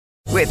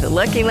With the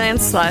Lucky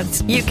Land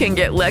Slots, you can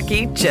get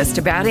lucky just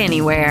about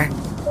anywhere.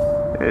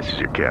 This is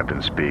your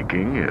captain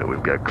speaking.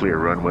 We've got clear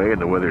runway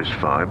and the weather's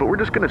fine, but we're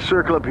just going to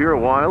circle up here a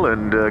while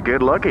and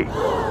get lucky.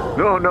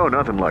 No,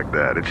 nothing like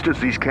that. It's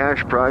just these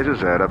cash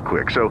prizes add up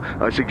quick. So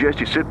I suggest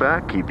you sit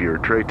back, keep your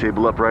tray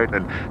table upright,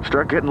 and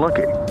start getting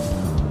lucky.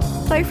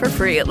 Play for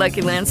free at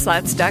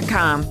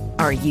LuckyLandSlots.com.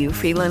 Are you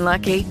feeling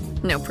lucky?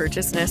 No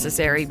purchase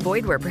necessary.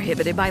 Void where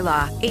prohibited by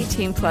law.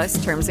 18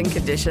 plus terms and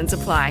conditions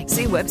apply.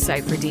 See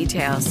website for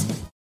details.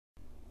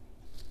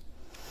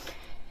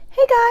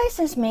 Hey guys,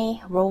 it's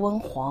me,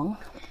 Rowan Huang.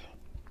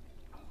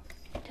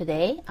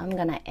 Today, I'm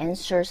gonna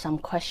answer some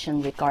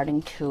question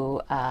regarding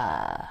to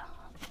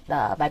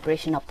the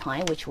vibration of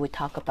time, which we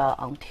talk about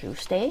on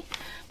Tuesday.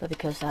 But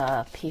because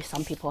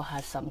some people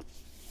have some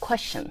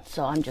questions,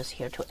 so I'm just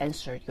here to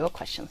answer your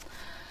question.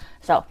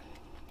 So,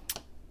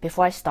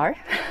 before I start,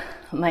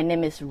 my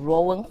name is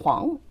Rowan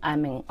Huang.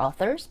 I'm an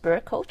author,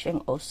 spirit coach,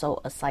 and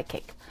also a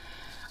psychic.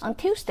 On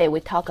Tuesday,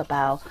 we talk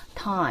about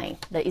time.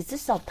 The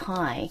existence of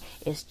time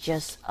is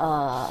just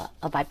a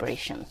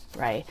vibration,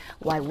 right?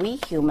 Why we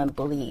humans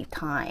believe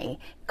time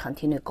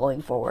continue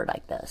going forward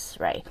like this,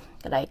 right?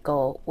 Like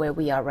go where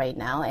we are right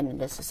now, and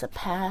this is a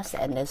past,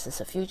 and this is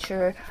a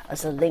future,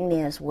 as a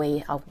linear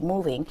way of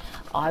moving.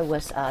 I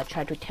was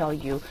trying to tell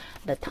you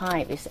the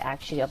time is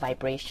actually a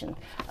vibration.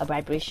 A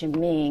vibration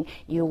means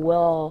you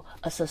will,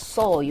 as a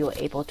soul, you're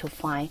able to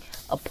find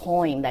a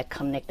point that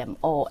connect them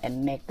all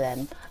and make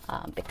them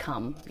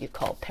become, you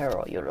call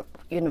parallel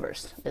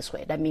universe this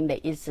way. That means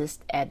they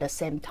exist at the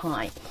same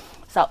time.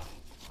 So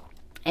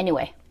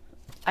anyway,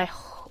 I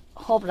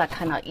hope that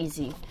kind of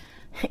easy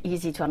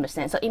to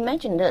understand. So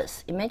imagine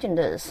this.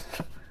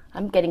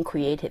 I'm getting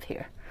creative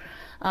here.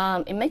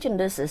 Imagine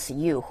this is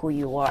you, who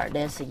you are.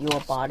 There's your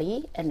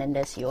body, and then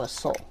there's your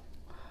soul.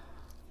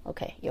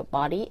 Okay, your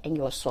body and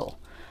your soul.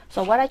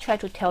 So what I try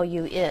to tell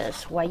you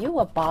is, while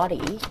your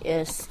body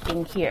is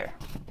in here,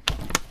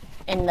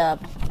 in the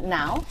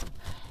now,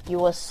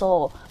 your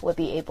soul will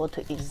be able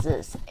to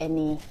exist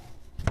any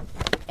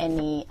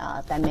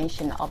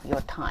dimension of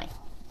your time,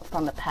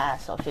 from the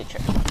past or future.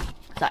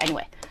 So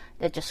anyway,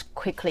 that just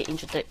quickly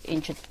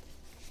introduction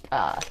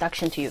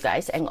to you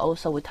guys. And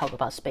also we talk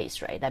about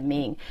space, right? That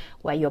means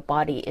while your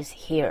body is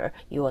here,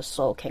 your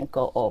soul can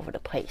go over the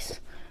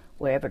place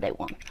wherever they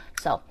want.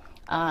 So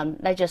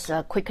let's just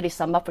quickly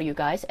sum up for you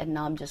guys, and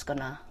now I'm just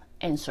gonna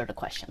answer the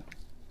question.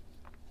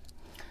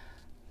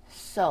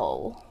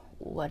 So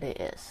what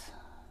it is,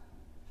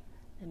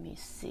 let me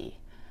see.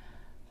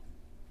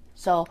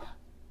 So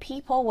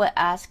people were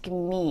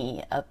asking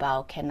me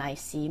about, can I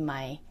see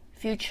my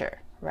future,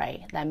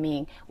 right? That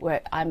means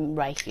where I'm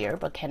right here,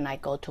 but can I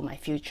go to my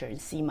future and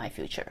see my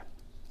future?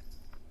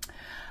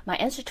 My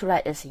answer to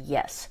that is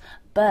yes.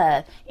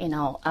 But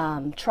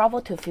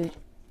travel to future,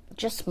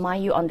 just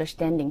mind you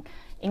understanding,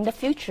 in the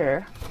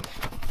future,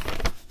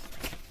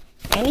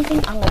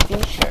 anything on the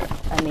future,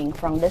 I mean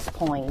from this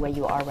point where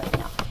you are right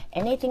now,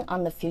 anything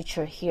on the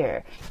future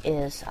here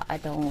is,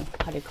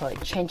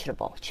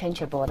 changeable.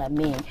 Changeable, that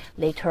means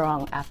later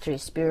on, after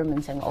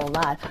experiments and all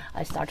that,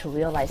 I start to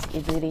realize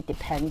it really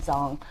depends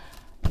on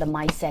the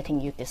mind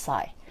setting you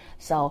decide.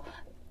 So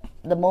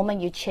the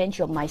moment you change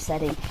your mind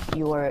setting,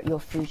 your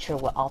future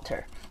will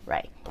alter,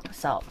 right?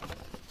 So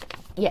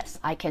yes,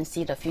 I can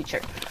see the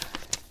future.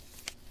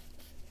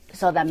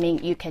 So that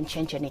means you can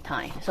change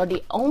anytime. So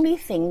the only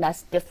thing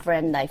that's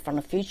different, like from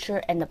the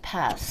future and the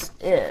past,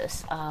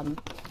 is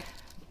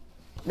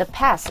the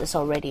past is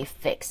already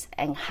fixed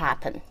and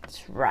happened,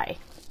 right?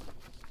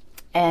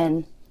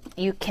 And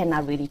you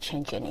cannot really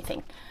change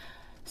anything.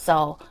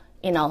 So,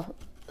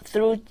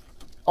 through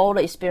all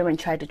the experiment,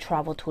 try to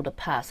travel to the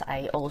past,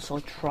 I also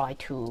try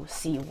to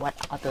see what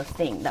other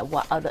thing,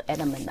 what other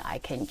element I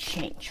can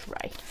change,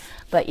 right?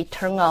 But it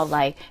turned out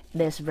like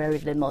there's very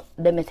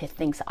limited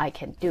things I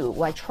can do.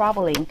 While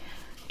traveling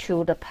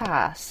to the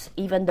past,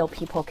 even though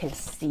people can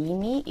see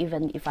me,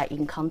 even if I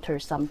encounter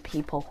some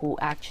people who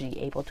actually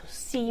able to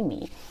see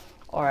me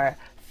or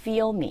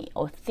feel me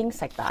or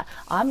things like that,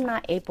 I'm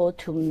not able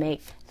to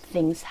make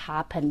things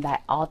happen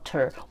that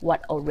alter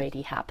what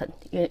already happened.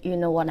 You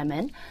know what I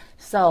mean?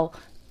 So,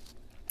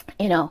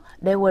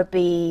 there will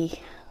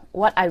be,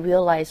 what I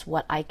realize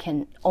what I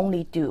can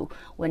only do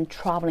when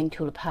traveling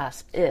to the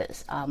past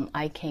is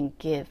I can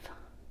give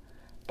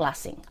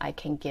blessing, I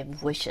can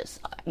give wishes.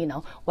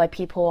 While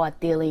people are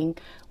dealing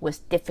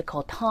with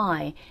difficult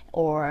time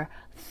or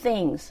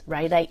things,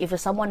 right? Like if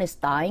someone is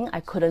dying,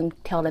 I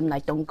couldn't tell them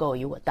like, don't go,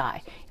 you will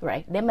die,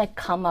 right? They might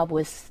come up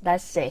with,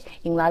 let's say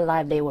in that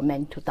life they were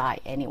meant to die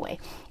anyway.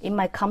 It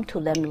might come to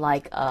them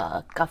like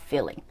a gut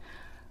feeling,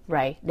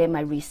 right? They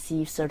might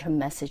receive certain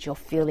message or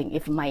feeling.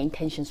 If my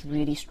intention is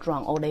really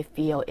strong, all they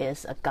feel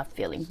is a gut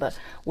feeling. But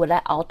will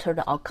that alter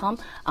the outcome?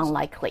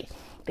 Unlikely,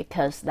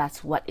 because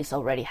that's what is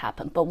already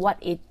happened. But what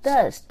it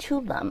does to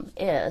them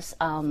is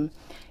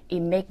it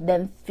make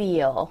them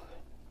feel,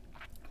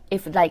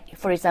 if like,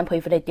 for example,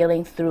 if they're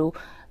dealing through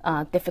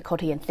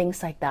difficulty and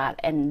things like that,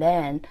 and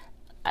then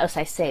as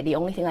I say, the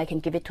only thing I can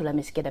give it to them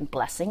is give them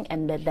blessing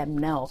and let them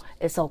know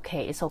it's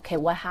okay. It's okay.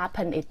 What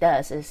happened, it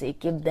does is it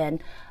give them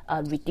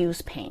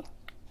reduced pain.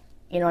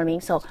 You know what I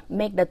mean? So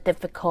make the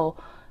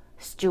difficult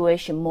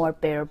situation more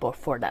bearable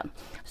for them.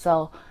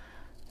 So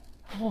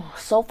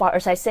far,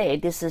 as I say,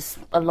 this is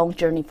a long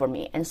journey for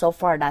me, and so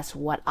far that's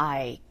what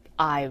I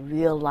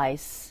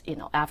realize,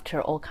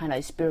 after all kind of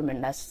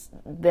experiment, that's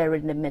very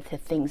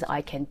limited things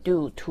I can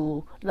do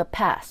to the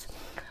past.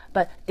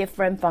 But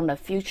different from the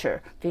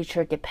future.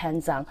 Future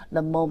depends on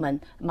the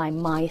moment my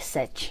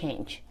mindset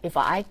change. If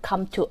I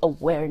come to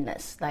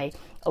awareness, like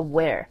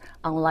aware,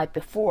 unlike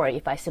before,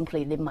 if I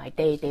simply live my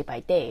day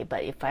by day,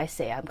 but if I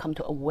say I'm come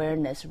to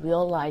awareness,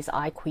 realize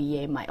I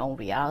create my own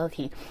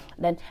reality,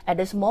 then at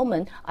this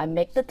moment I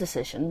make the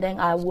decision, then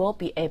I will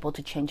be able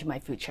to change my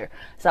future.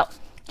 So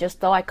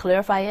just though I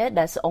clarify it,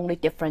 that's the only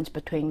difference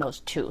between those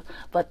two.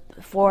 But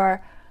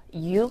for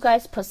you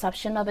guys'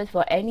 perception of it,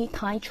 for any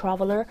time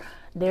traveler,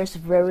 there's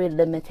very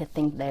limited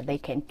things that they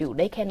can do.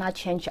 They cannot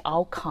change the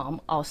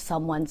outcome of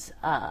someone's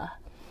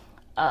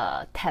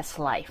test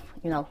life,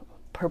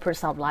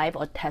 purpose of life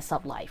or test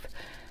of life.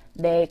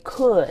 They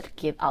could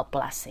give out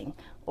blessing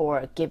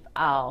or give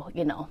out,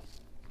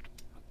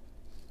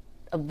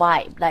 a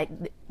vibe, like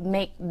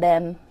make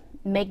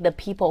the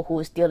people who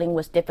is dealing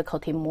with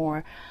difficulty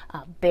more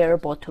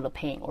bearable to the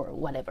pain or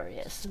whatever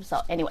it is.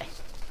 So anyway,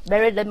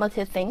 very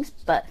limited things,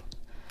 but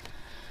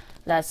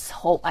let's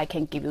hope I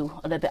can give you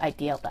a little bit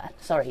idea of that.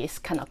 Sorry, it's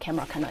kind of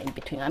camera in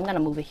between. I'm gonna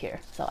move it here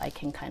so I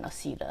can kind of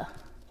see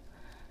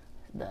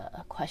the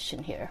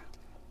question here.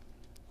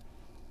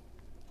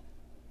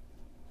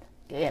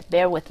 Yeah,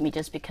 bear with me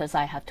just because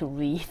I have to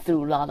read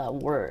through a lot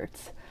of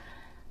words.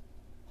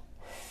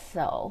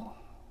 So,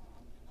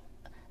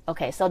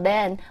 okay, so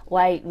then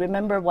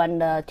remember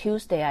when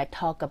Tuesday I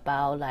talked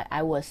about, like,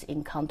 I was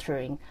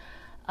encountering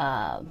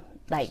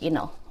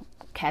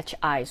catch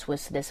eyes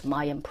with this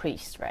Mayan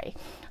priest, right?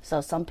 So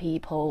some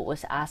people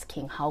was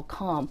asking how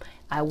come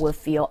I would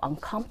feel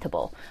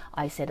uncomfortable.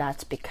 I said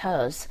that's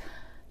because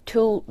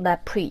to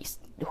that priest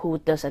who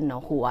doesn't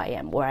know who I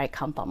am, where I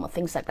come from, or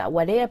things like that,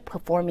 when they are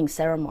performing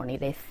ceremony,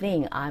 they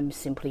think I'm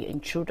simply an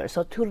intruder.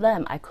 So to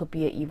them, I could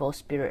be an evil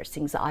spirit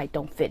since I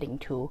don't fit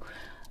into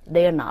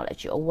their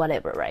knowledge or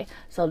whatever, right?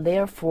 So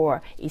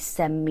therefore, it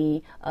sent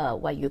me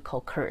what you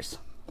call curse.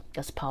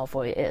 As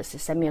powerful it is, it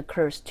sent me a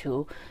curse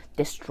to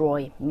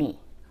destroy me,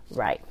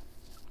 right?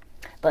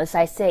 But as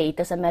I say, it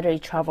doesn't matter if you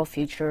travel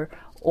future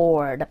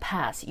or the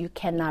past, you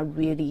cannot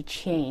really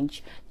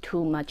change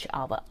too much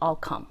of an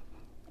outcome.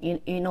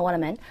 You know what I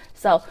mean?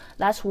 So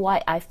that's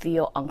why I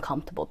feel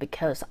uncomfortable,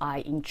 because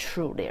I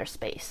intrude their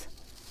space.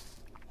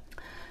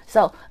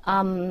 So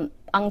on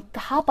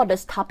top of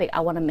this topic,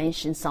 I want to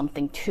mention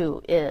something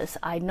too, is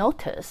I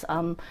notice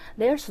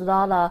there's a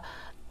lot of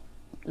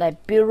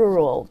like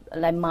burial,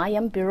 like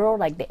Mayan burial,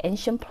 like the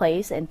ancient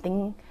place and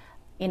thing,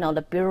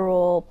 the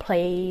burial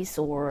place,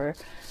 or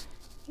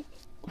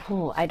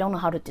I don't know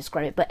how to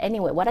describe it. But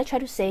anyway, what I try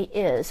to say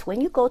is when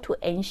you go to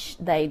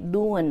ancient, like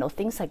ruin or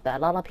things like that, a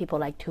lot of people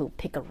like to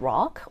pick a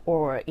rock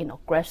or,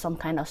 grab some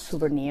kind of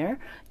souvenir,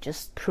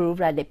 just prove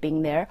that they've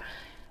been there.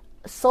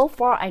 So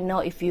far, I know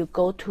if you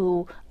go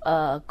to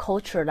a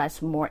culture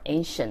that's more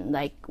ancient,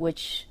 like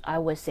which I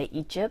would say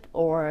Egypt,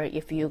 or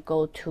if you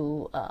go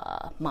to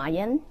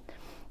Mayan,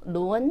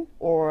 Luan,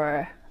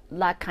 or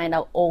that kind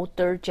of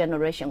older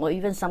generation, or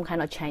even some kind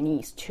of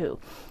Chinese too,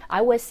 I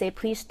would say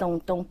please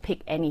don't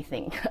pick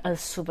anything as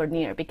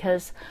souvenir,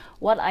 because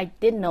what I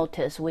did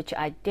notice, which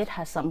I did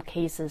have some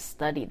cases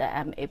study that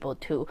I'm able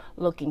to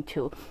look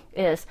into,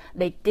 is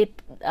they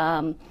did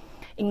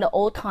in the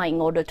old time,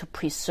 in order to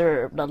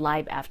preserve the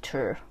life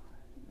after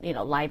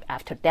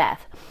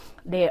death,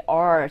 there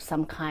are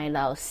some kind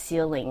of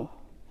sealing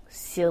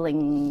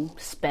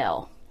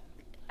spell.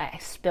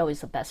 Spell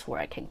is the best word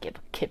I can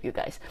give you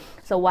guys.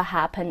 So what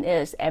happened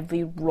is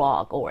every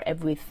rock or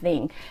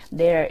everything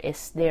there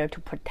is there to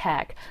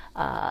protect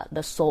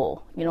the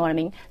soul. You know what I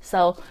mean?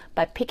 So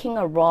by picking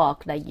a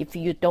rock, like if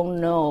you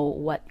don't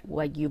know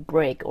what you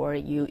break or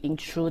you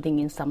intruding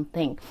in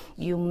something,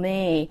 you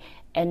may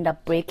end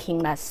up breaking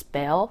that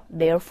spell,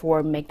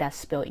 therefore make that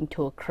spell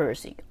into a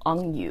curse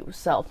on you.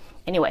 So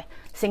anyway,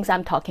 since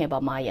I'm talking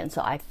about Mayan,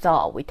 so I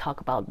thought we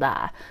talk about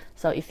that.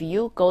 So if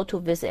you go to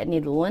visit any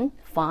ruin,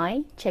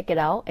 fine, check it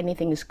out,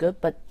 anything is good,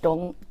 but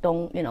don't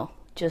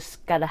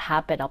just get a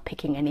habit of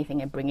picking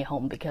anything and bring it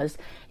home, because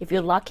if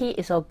you're lucky,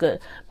 it's all good,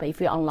 but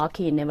if you're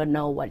unlucky, you never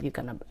know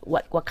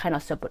what kind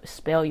of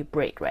spell you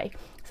break, right?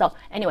 So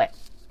anyway,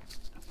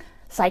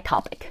 side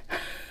topic.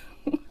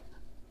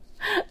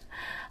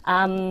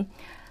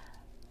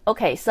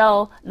 Okay,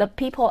 so the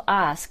people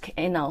ask,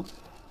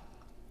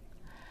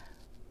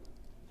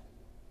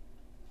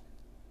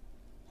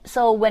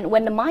 so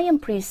when the Mayan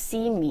priests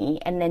see me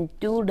and then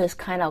do this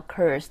kind of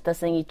curse,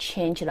 doesn't it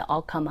change the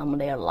outcome of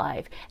their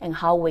life, and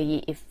how will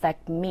it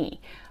affect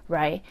me,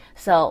 right?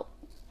 So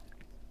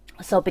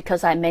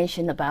because I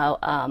mentioned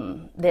about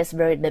there's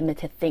very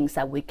limited things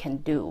that we can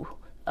do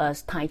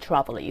as time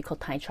traveler. You call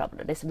time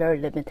traveler. There's very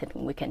limited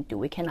thing we can do.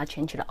 We cannot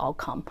change the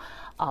outcome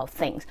of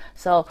things.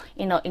 So,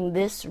 in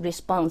this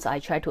response, I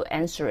try to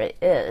answer it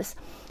is,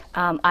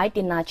 I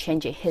did not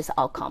change his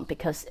outcome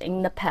because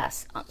in the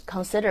past,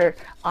 consider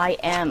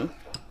I'm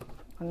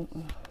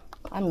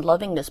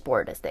loving this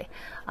board this day.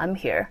 I'm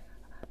here,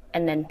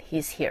 and then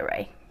he's here,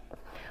 right?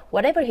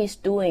 Whatever he's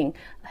doing,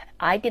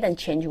 I didn't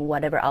change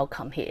whatever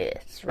outcome he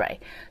is, right?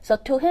 So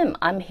to him,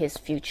 I'm his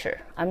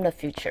future. I'm the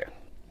future.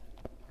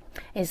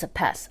 It's the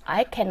past.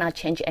 I cannot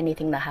change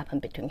anything that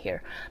happened between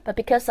here. But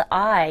because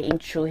I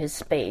intrude his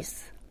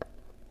space,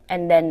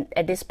 and then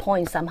at this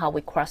point, somehow we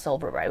cross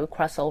over, right? We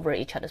cross over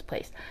each other's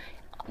place.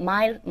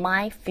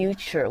 My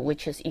future,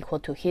 which is equal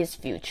to his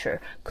future,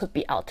 could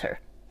be altered,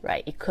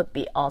 right? It could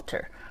be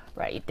altered,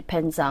 right? It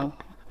depends on,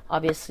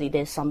 obviously,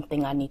 there's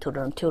something I need to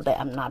learn too that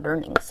I'm not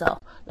learning. So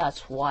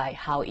that's why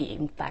how it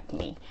impacts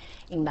me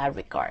in that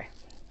regard.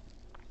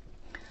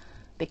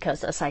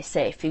 Because as I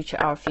say,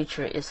 our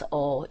future is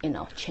all,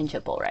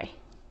 changeable, right?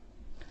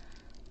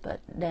 But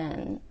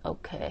then,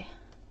 okay.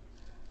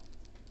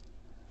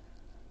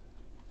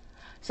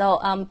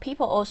 So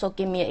people also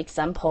give me an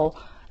example,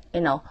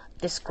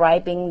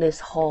 describing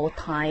this whole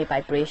time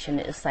vibration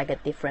is like a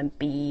different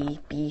B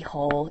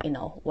hole,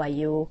 why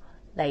you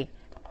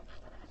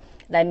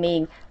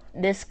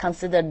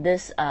consider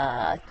this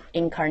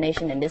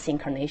incarnation and this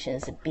incarnation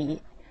is B,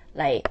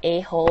 like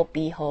A hole,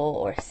 B hole,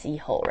 or C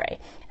hole,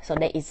 right? So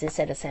they exist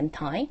at the same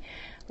time,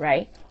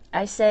 right?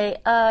 I say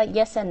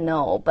yes and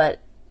no,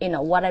 but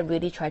what I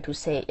really try to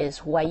say is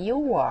while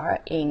you are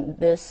in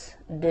this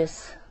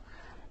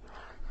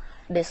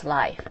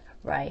life,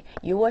 right?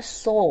 Your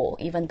soul,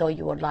 even though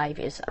your life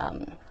is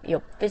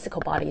your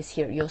physical body is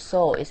here, your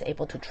soul is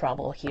able to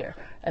travel here,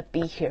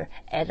 be here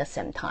at the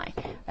same time.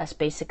 That's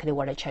basically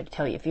what I try to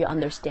tell you. If you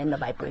understand the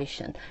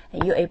vibration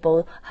and you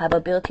have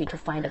ability to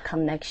find a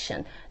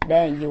connection,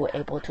 then you are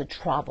able to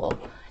travel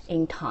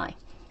in time.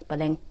 But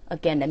then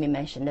again, let me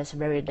mention there's a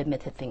very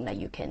limited thing that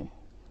you can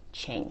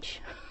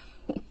change.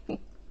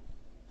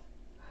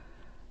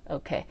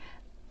 Okay,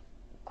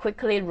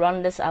 quickly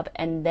run this up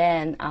and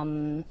then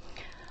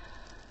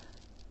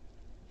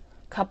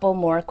couple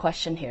more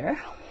question here.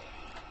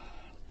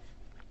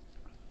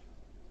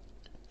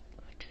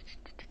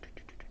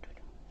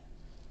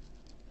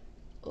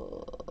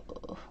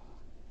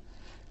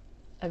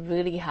 I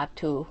really have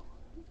to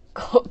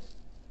go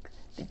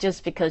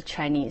just because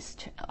Chinese,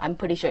 I'm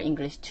pretty sure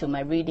English too,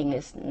 my reading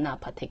is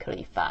not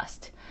particularly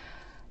fast.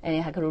 And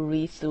I have to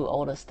read through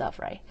all the stuff,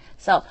 right?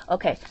 So,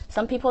 okay,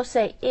 some people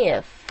say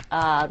if,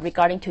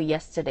 regarding to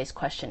yesterday's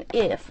question,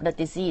 if the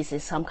disease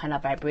is some kind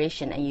of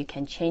vibration and you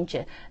can change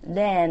it,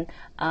 then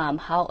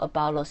how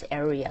about those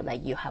areas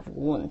like you have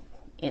wound,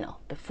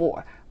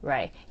 before,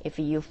 right? If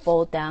you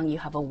fall down, you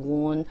have a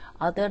wound,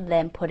 other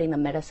than putting the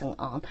medicine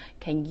on,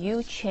 can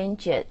you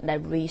change it,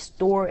 like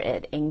restore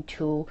it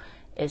into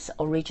its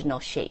original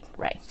shape,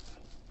 right?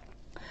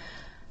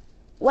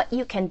 What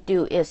you can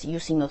do is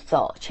using your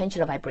thought, change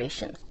the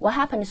vibration. What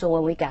happens is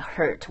when we get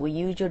hurt, we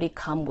usually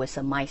come with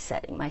a my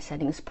setting. My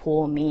setting is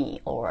poor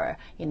me, or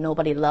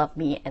nobody love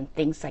me, and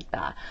things like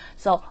that.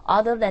 So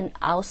other than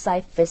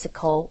outside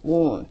physical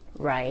wound,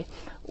 right?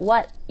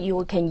 What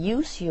you can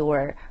use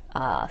your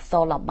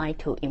thought of mind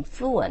to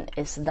influence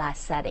is that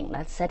setting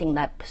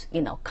that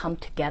come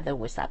together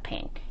with that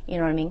pain. You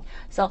know what I mean?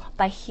 So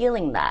by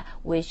healing that,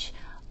 which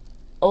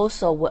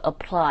also will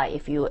apply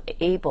if you're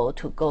able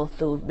to go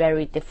through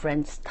very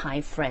different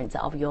time frames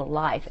of your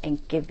life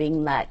and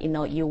giving that,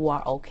 you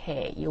are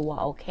okay.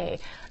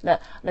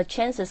 The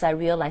chances I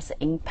realize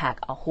the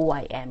impact of who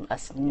I am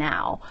as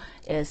now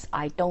is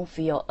I don't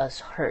feel as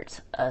hurt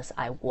as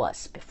I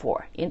was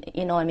before. You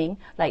know what I mean?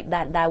 Like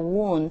that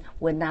wound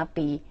would not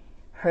be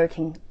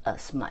hurting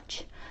as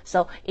much.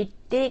 So it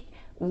did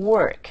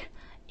work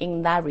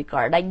in that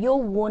regard. Like your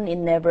wound is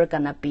never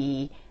gonna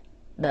be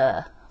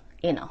the,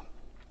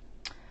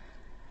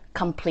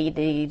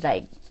 completely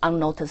like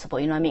unnoticeable,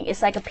 you know what I mean?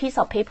 It's like a piece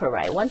of paper,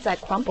 right? Once I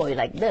crumple it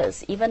like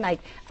this, even I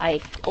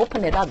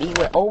open it up, you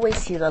will always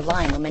see the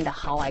line, no matter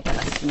how I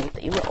gonna smooth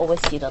it. You will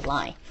always see the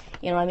line,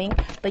 you know what I mean?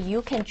 But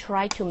you can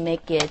try to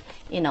make it,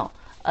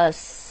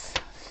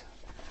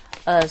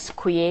 as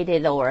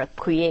created or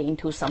create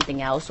into something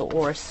else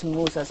or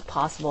smooth as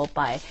possible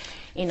by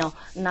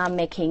not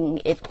making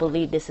it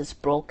believe this is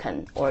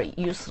broken or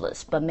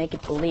useless, but make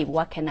it believe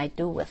what can I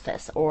do with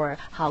this, or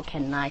how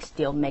can I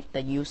still make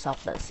the use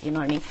of this, you know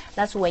what I mean?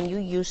 That's when you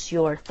use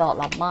your thought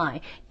of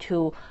mind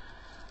to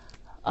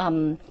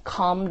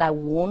calm that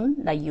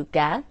wound that you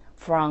get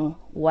from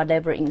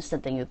whatever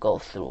incident you go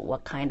through,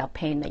 what kind of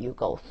pain that you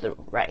go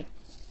through, right?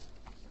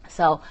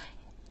 So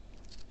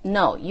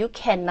no, you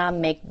cannot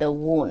make the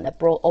wound, the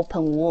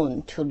open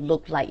wound, to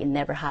look like it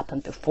never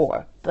happened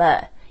before,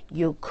 but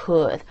you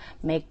could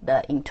make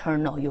the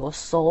internal, your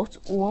soul's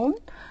wound,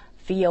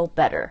 feel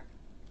better,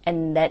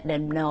 and let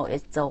them know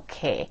it's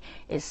okay.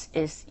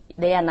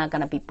 They are not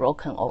gonna be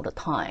broken all the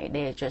time.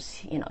 They're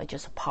just,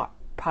 just a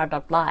part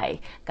of life,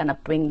 gonna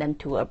bring them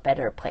to a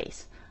better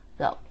place.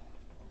 So,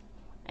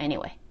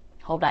 anyway,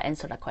 hope that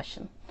answered that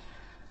question.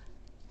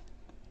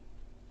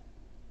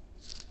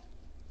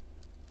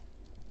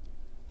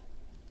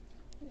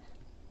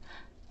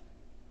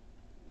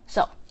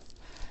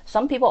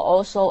 some people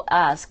also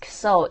ask,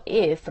 so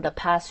if the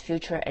past,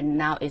 future, and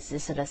now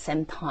exist at the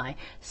same time,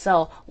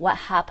 so what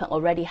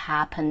already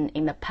happened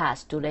in the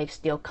past, do they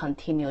still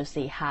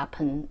continuously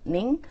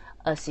happening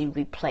as you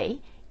replay?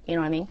 You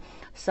know what I mean?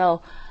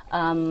 So,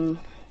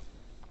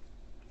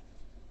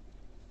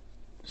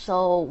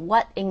 so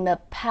what in the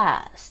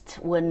past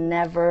will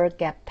never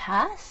get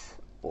past,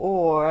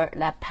 or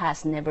that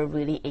past never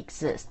really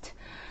exists?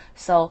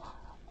 So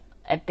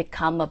it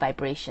become a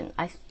vibration.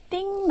 I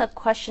think the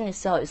question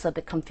itself is a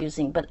bit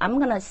confusing, but I'm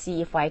gonna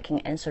see if I can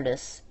answer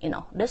this.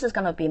 This is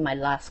gonna be my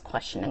last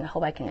question, and I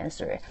hope I can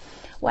answer it.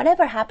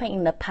 Whatever happened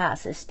in the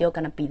past is still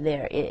gonna be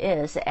there. It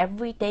is.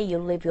 Every day you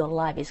live your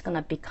life is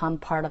gonna become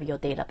part of your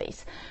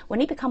database. When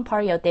it become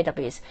part of your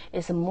database,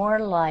 it's more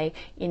like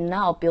you're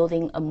now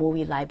building a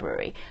movie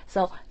library.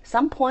 So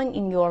some point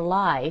in your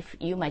life,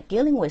 you might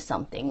dealing with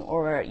something,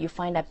 or you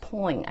find that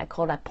point. I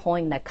call that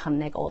point that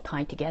connect all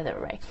time together,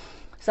 right?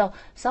 So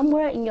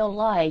somewhere in your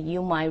life,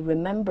 you might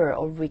remember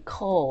or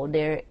recall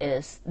there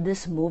is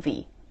this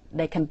movie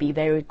that can be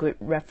very good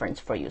reference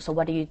for you. So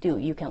what do?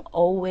 You can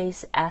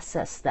always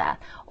access that,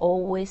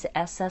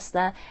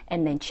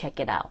 and then check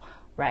it out,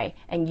 right?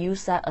 And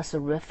use that as a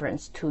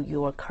reference to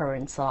your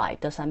current life.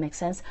 Does that make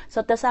sense?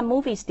 So does that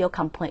movie still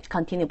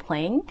continue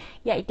playing?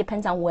 Yeah, it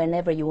depends on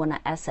whenever you want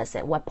to access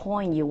it, what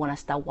point you want to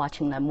start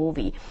watching that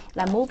movie.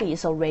 That movie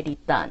is already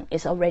done.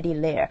 It's already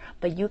there,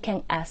 but you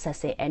can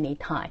access it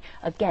anytime.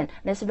 Again,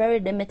 there's very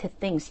limited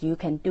things you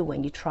can do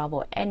when you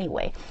travel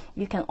anyway.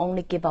 You can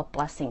only give up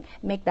blessing,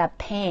 make that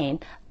pain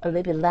a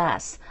little bit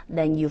less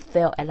than you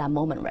felt at that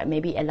moment, right?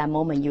 Maybe at that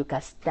moment you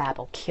got stabbed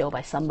or killed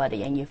by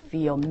somebody and you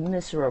feel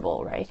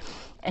miserable, right?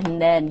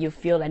 And then you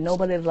feel like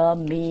nobody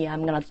loved me,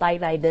 I'm gonna die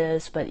like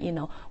this. But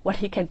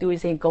what you can do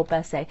is you go back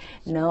and say,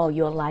 no,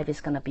 your life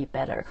is gonna be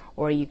better.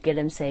 Or you get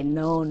them say,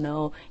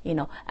 no,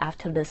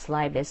 after this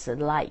life there's a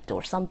light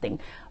or something,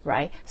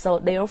 right? So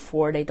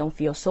therefore they don't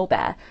feel so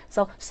bad.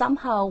 So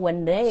somehow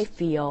when they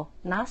feel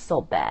not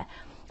so bad,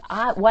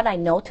 what I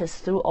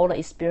noticed through all the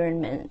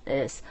experiment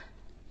is,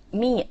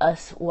 me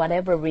as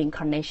whatever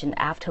reincarnation,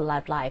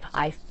 afterlife life,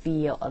 I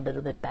feel a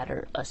little bit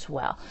better as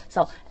well.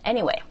 So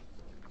anyway,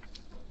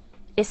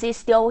 is it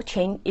still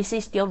change? Is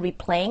it still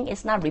replaying?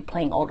 It's not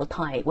replaying all the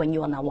time when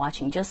you are not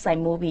watching. Just like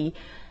movie,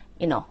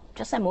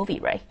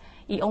 right?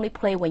 You only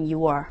play when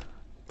you are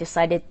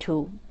decided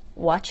to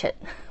watch it.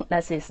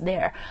 That is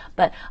there.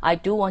 But I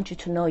do want you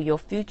to know your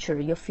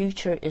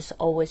future is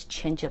always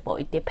changeable.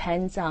 It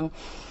depends on,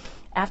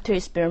 after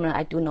experiment,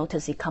 I do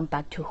notice it come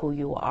back to who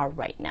you are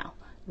right now.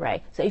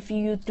 Right. So if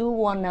you do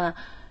want to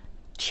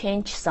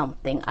change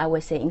something, I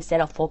would say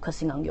instead of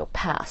focusing on your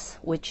past,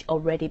 which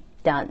already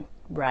done,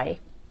 right?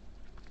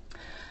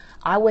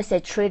 I would say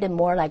treat it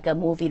more like a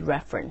movie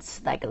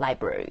reference, like a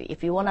library.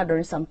 If you want to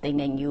learn something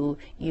and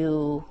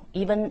you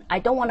even, I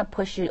don't want to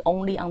push you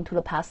only onto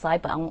the past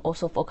life, but I'm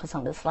also focus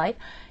on this life.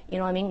 You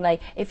know what I mean?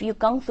 Like if you've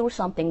gone through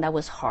something that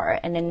was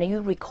hard and then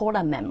you recall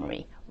a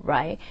memory,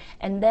 right?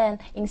 And then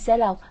instead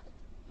of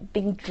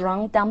being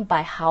drawn down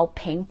by how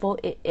painful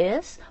it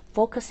is,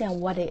 focusing on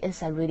what it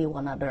is I really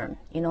want to learn.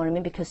 You know what I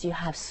mean? Because you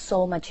have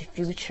so much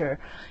future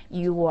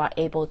you are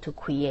able to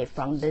create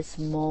from this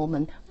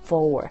moment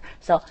forward.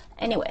 So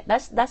anyway,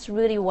 that's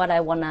really what I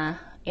want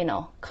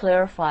to,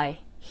 clarify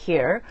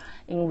here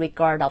in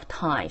regard of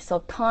time.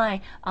 So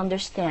time,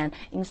 understand,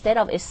 instead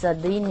of it's a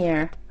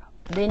linear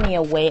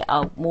way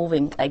of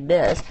moving like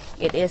this,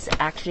 it is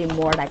actually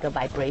more like a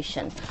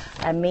vibration.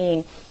 I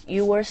mean,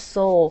 your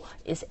soul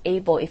is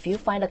able, if you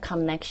find a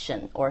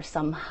connection or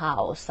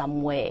somehow,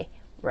 some way,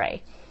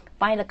 right,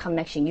 find a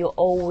connection, you're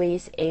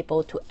always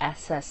able to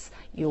access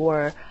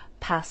your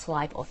past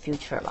life or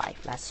future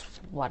life. That's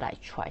what I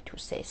try to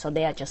say. So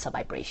they are just a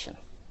vibration.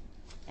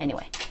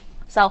 Anyway,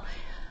 so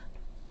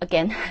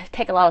again,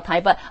 take a lot of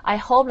time, but I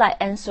hope I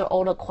answer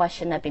all the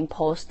questions I've been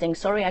posting.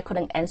 Sorry I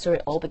couldn't answer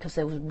it all because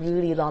there was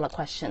really a lot of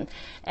questions,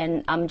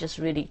 and I'm just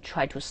really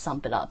trying to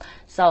sum it up.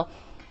 So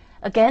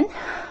again,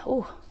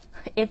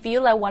 if you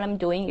like what I'm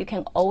doing, you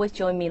can always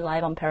join me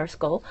live on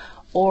Periscope,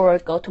 or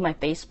go to my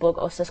Facebook,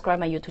 or subscribe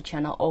my YouTube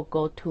channel, or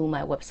go to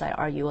my website,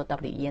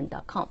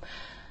 ruowen.com.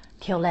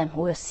 Till then,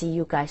 we'll see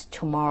you guys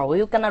tomorrow.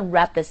 We're gonna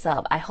wrap this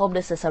up. I hope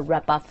this is a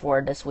wrap up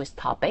for this week's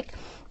topic,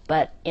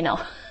 but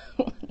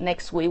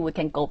next week we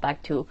can go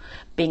back to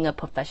being a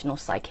professional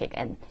psychic.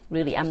 And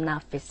really, I'm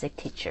not a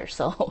physics teacher,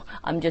 so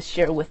I'm just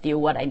sharing with you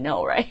what I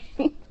know, right?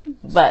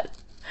 But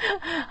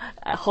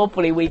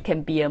hopefully we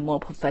can be a more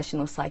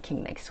professional psychic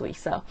next week.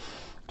 So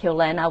till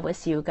then, I will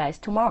see you guys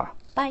tomorrow.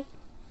 Bye.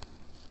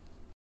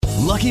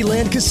 Lucky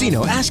Land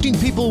Casino, asking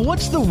people,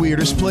 what's the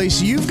weirdest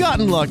place you've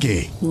gotten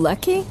lucky?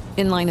 Lucky?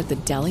 In line at the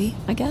deli,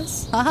 I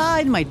guess? Aha,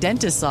 in my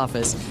dentist's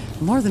office.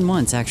 More than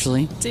once,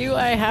 actually. Do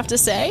I have to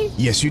say?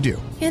 Yes, you do.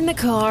 In the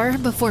car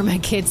before my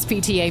kids'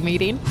 PTA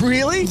meeting.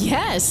 Really?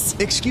 Yes.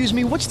 Excuse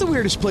me, what's the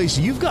weirdest place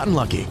you've gotten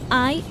lucky?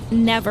 I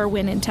never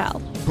win and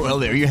tell. Well,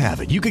 there you have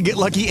it. You can get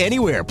lucky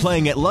anywhere,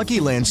 playing at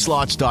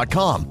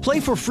LuckyLandSlots.com.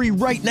 Play for free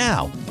right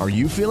now. Are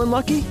you feeling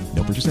lucky?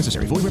 No purchase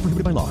necessary. Void where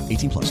prohibited by law.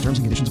 18+. Terms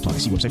and conditions apply.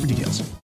 See website for details.